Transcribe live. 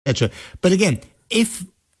etc. But again, if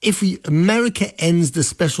America ends the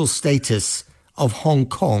special status of Hong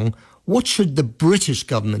Kong, what should the British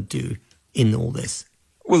government do in all this?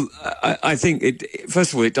 Well, I think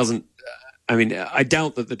first of all, it doesn't. I mean, I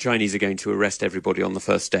doubt that the Chinese are going to arrest everybody on the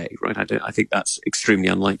first day, right? I think that's extremely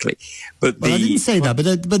unlikely. But I didn't say that,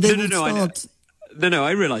 but they will start. No,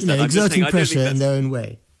 I realise that. Exerting pressure in their own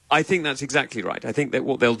way. I think that's exactly right. I think that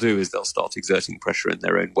what they'll do is they'll start exerting pressure in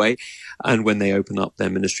their own way. And when they open up their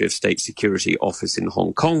Ministry of State Security office in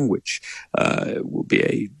Hong Kong, which will be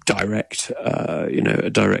a direct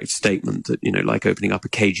statement that, like opening up a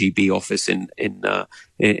KGB office in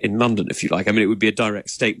London, if you like. I mean, it would be a direct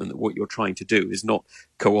statement that what you're trying to do is not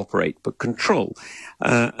cooperate but control.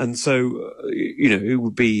 And so, it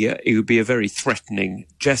would be a very threatening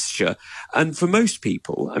gesture. And for most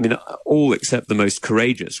people, I mean, all except the most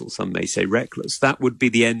courageous, or some may say reckless, that would be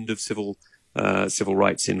the end of civil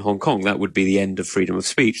rights in Hong Kong. That would be the end of freedom of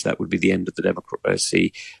speech. That would be the end of the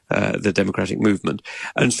democracy, the democratic movement.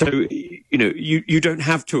 And so, you don't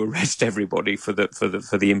have to arrest everybody for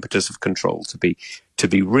the impetus of control to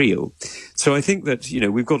be real. So I think that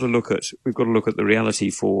we've got to look at the reality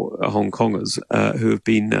for Hong Kongers who have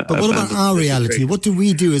been. But what about our reality? What do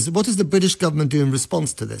we do? What does the British government do in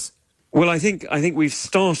response to this? Well, I think we've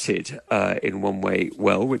started in one way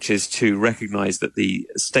well, which is to recognise that the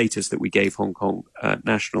status that we gave Hong Kong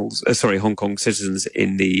Hong Kong citizens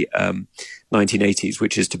in the 1980s,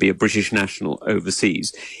 which is to be a British national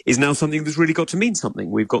overseas, is now something that's really got to mean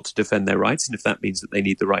something. We've got to defend their rights, and if that means that they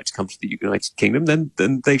need the right to come to the United Kingdom,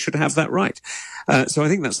 then they should have that right. So I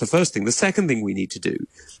think that's the first thing. The second thing we need to do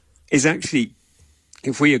is actually,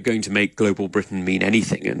 if we are going to make global Britain mean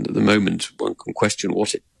anything, and at the moment one can question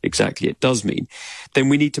what exactly it does mean, then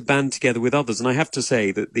we need to band together with others. And I have to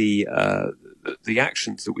say that the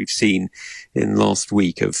actions that we've seen in last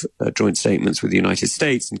week of joint statements with the United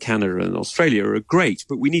States and Canada and Australia are great,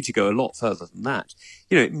 but we need to go a lot further than that.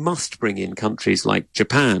 It must bring in countries like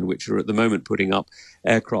Japan, which are at the moment putting up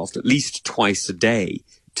aircraft at least twice a day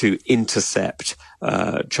to intercept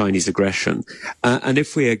Chinese aggression, and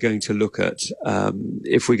if we are going to look at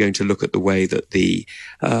the way that the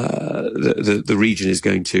region is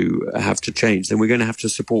going to have to change, then we're going to have to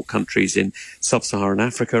support countries in sub-Saharan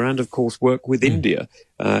Africa, and of course work with India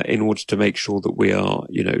in order to make sure that we are,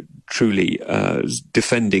 truly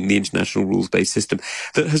defending the international rules-based system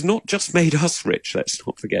that has not just made us rich, let's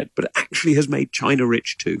not forget, but actually has made China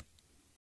rich too.